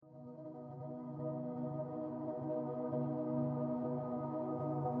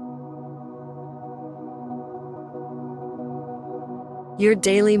Your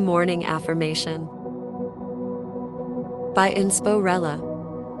daily morning affirmation by Insporella.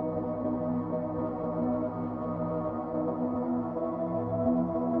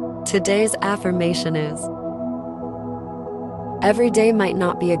 Today's affirmation is: every day might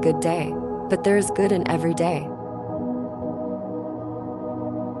not be a good day, but there is good in every day.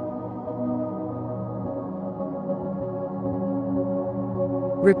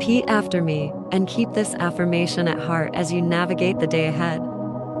 Repeat after me and keep this affirmation at heart as you navigate the day ahead.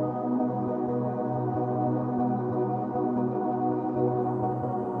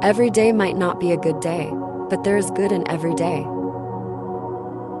 Every day might not be a good day, but there is good in every day.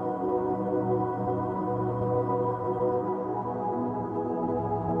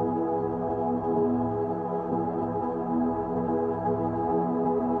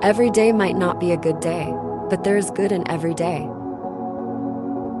 Every day might not be a good day, but there is good in every day.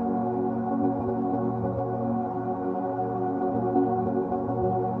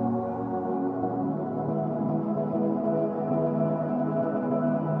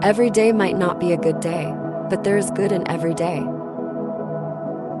 Every day might not be a good day, but there is good in every day.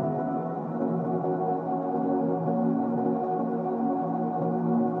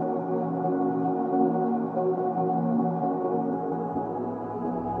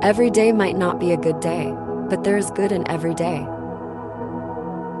 Every day might not be a good day, but there is good in every day.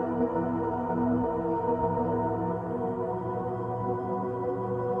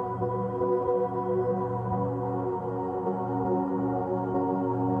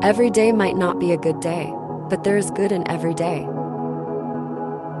 Every day might not be a good day, but there is good in every day.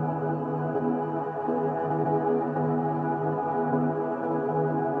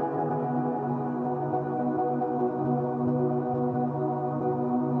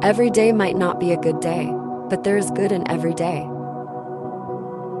 Every day might not be a good day, but there is good in every day.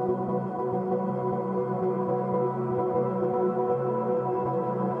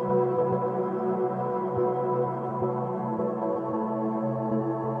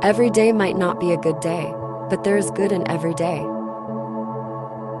 Every day might not be a good day, but there is good in every day.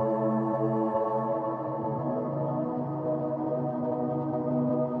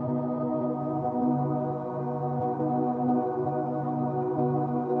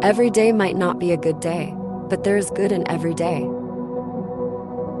 Every day might not be a good day, but there is good in every day.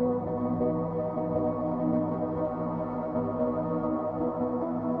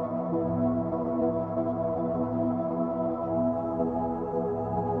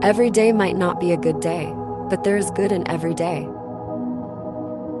 Every day might not be a good day, but there is good in every day.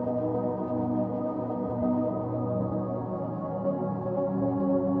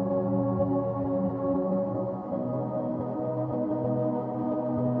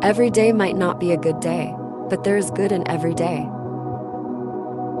 Every day might not be a good day, but there is good in every day.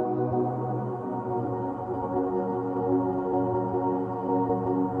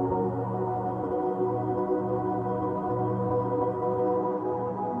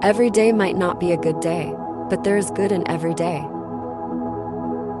 Every day might not be a good day, but there is good in every day.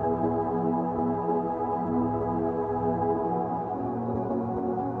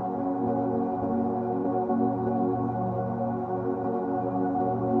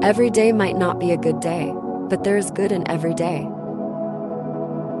 Every day might not be a good day, but there is good in every day.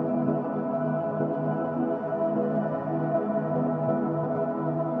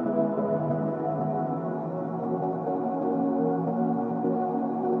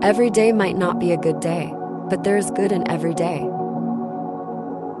 Every day might not be a good day, but there is good in every day.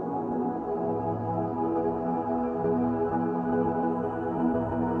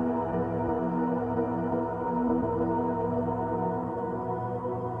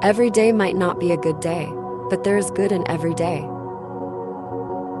 Every day might not be a good day, but there is good in every day.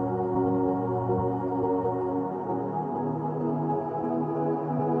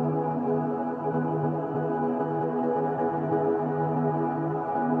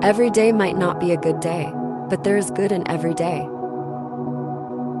 Every day might not be a good day, but there is good in every day.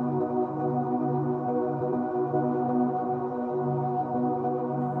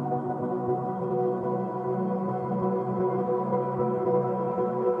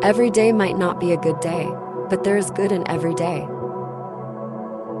 Every day might not be a good day, but there is good in every day.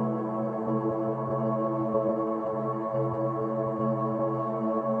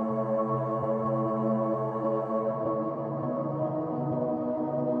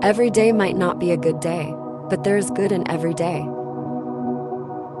 Every day might not be a good day, but there is good in every day.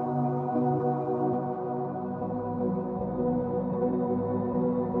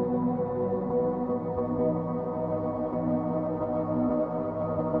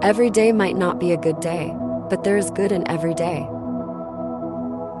 Every day might not be a good day, but there is good in every day.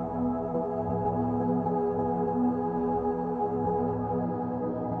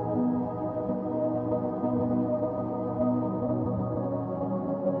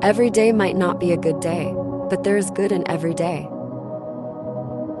 Every day might not be a good day, but there is good in every day.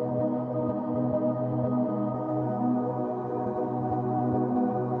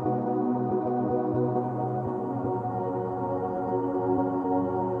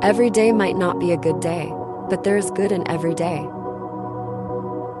 Every day might not be a good day, but there is good in every day.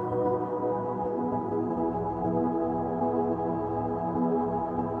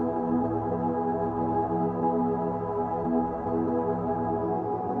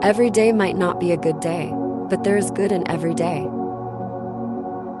 Every day might not be a good day, but there is good in every day.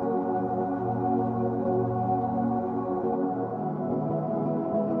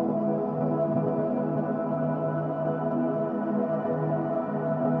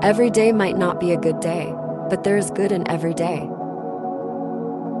 Every day might not be a good day, but there is good in every day.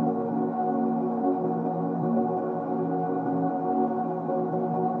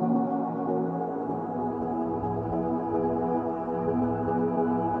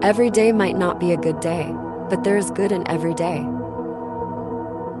 Every day might not be a good day, but there is good in every day.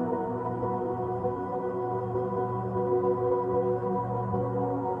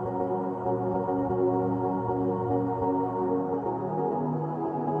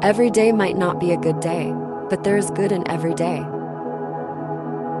 Every day might not be a good day, but there is good in every day.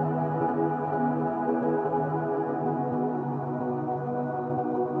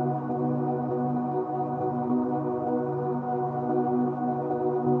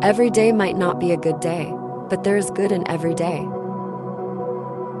 Every day might not be a good day, but there is good in every day.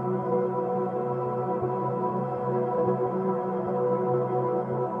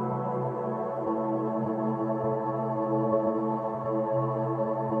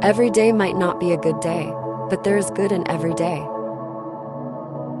 Every day might not be a good day, but there is good in every day.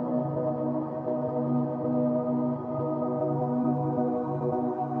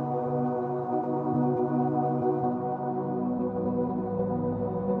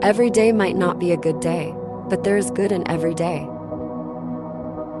 Every day might not be a good day, but there is good in every day.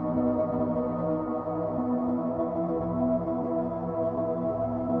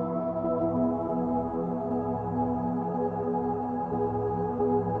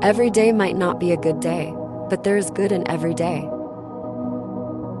 Every day might not be a good day, but there is good in every day.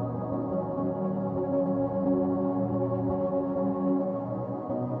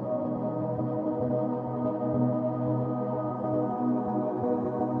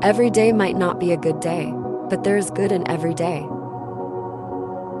 Every day might not be a good day, but there is good in every day.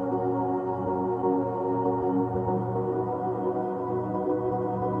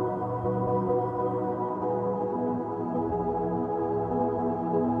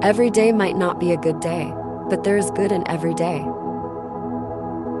 Every day might not be a good day, but there is good in every day.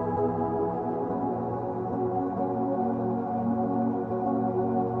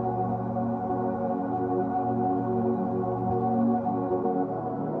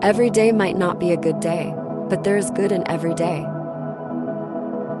 Every day might not be a good day, but there is good in every day.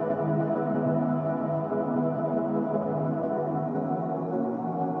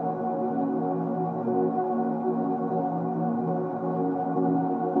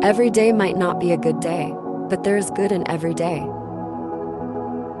 Every day might not be a good day, but there is good in every day.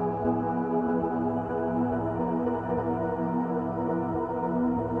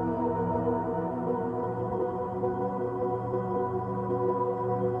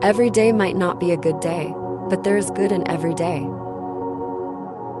 Every day might not be a good day, but there is good in every day.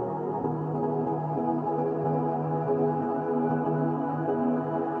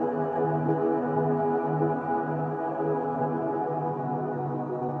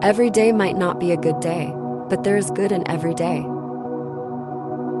 Every day might not be a good day, but there is good in every day.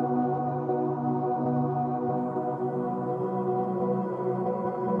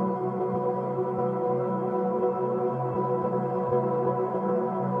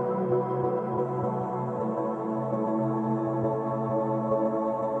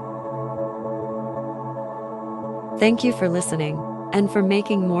 Thank you for listening, and for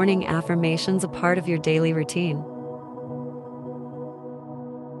making morning affirmations a part of your daily routine.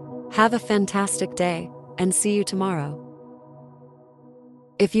 Have a fantastic day, and see you tomorrow.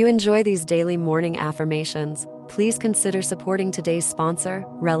 If you enjoy these daily morning affirmations, please consider supporting today's sponsor,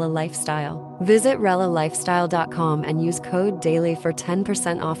 Rella Lifestyle. Visit rellalifestyle.com and use code DAILY for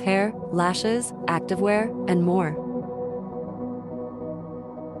 10% off hair, lashes, activewear, and more.